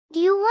Do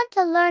you want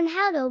to learn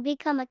how to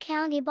become a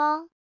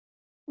countryball?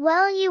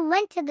 Well, you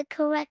went to the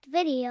correct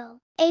video.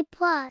 A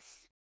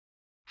plus.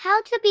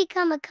 How to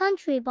become a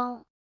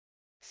countryball.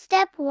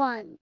 Step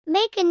 1.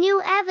 Make a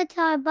new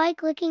avatar by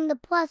clicking the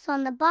plus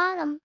on the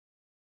bottom.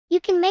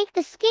 You can make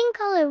the skin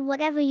color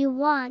whatever you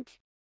want.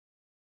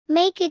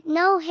 Make it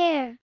no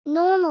hair,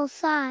 normal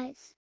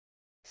size.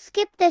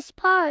 Skip this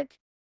part.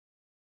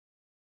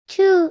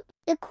 2.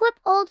 Equip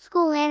old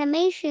school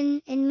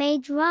animation in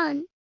Mage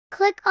Run.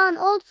 Click on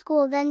old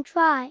school then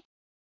try.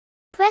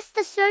 Press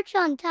the search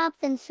on top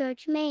then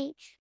search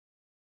Mage.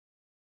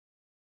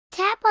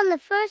 Tap on the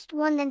first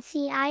one then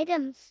see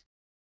items.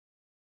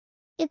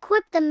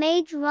 Equip the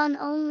Mage Run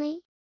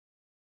only.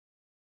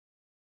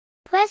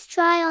 Press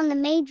try on the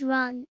Mage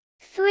Run.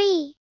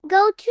 3.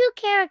 Go 2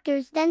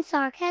 characters then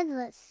Sark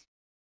Headless.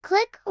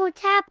 Click or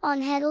tap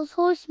on Headless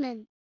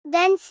Horseman.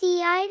 Then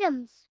see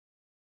items.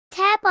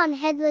 Tap on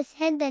Headless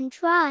Head then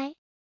try.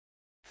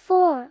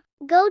 4.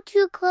 Go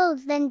 2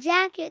 clothes then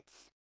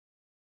jackets.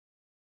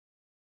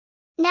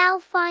 Now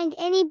find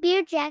any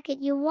beer jacket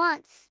you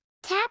want.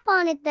 Tap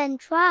on it then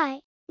try.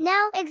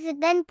 Now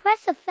exit then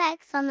press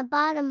effects on the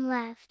bottom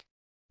left.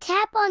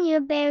 Tap on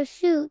your bear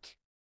suit.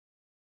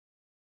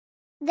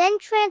 Then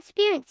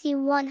transparency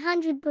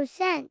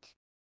 100%.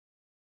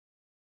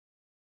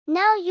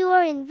 Now you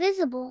are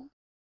invisible.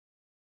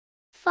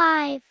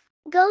 5.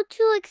 Go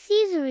to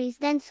accessories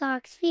then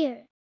Sark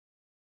Sphere.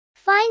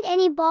 Find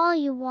any ball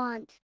you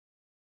want.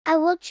 I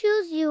will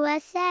choose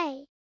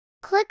USA.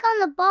 Click on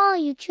the ball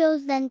you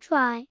chose then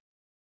try.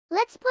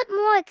 Let's put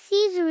more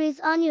accessories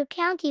on your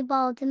county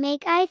ball to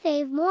make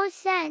iFave more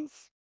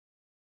sense.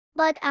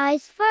 But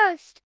eyes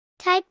first.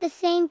 Type the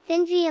same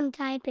thingy I'm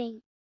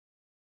typing.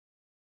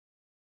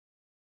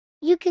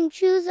 You can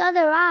choose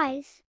other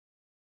eyes,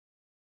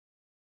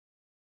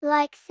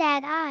 like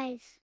sad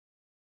eyes.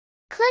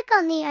 Click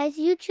on the eyes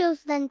you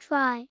chose then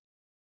try.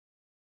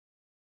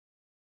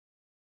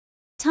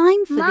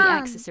 Time for the Mom.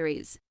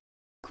 accessories.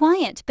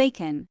 Quiet,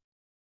 Bacon.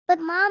 But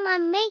Mom,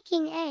 I'm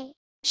making a.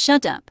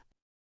 Shut up.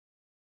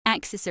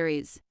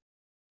 Accessories.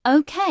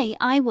 Okay,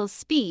 I will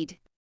speed.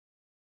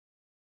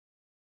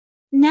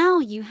 Now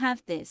you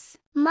have this.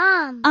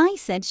 Mom. I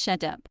said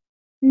shut up.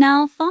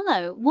 Now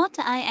follow what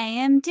I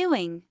am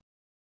doing.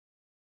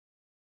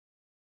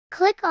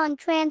 Click on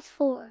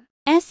transform.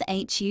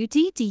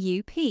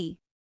 SHUDDUP.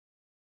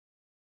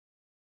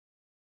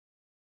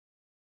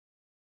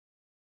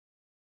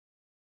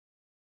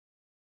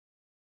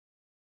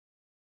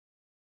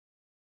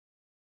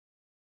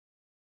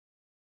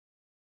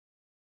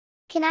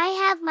 Can I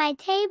have my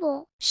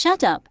table?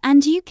 Shut up,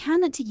 and you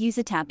cannot use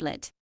a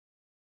tablet.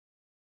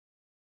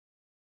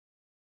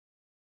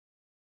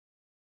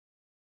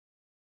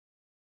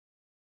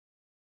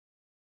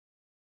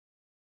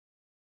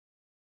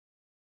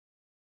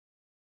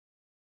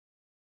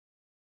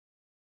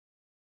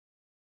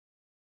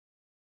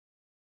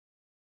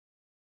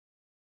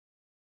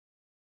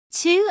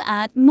 To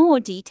add more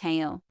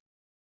detail,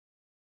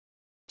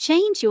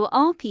 change your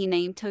RP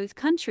name to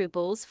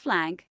countryball's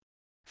flag.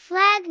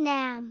 Flag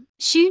name.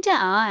 Shooter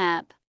our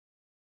app.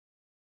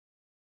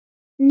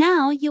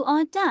 Now you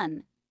are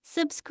done.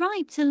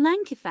 Subscribe to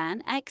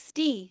CookieFam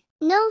XD.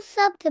 No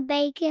sub to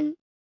Bacon.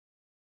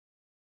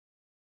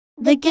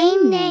 The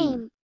game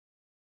name.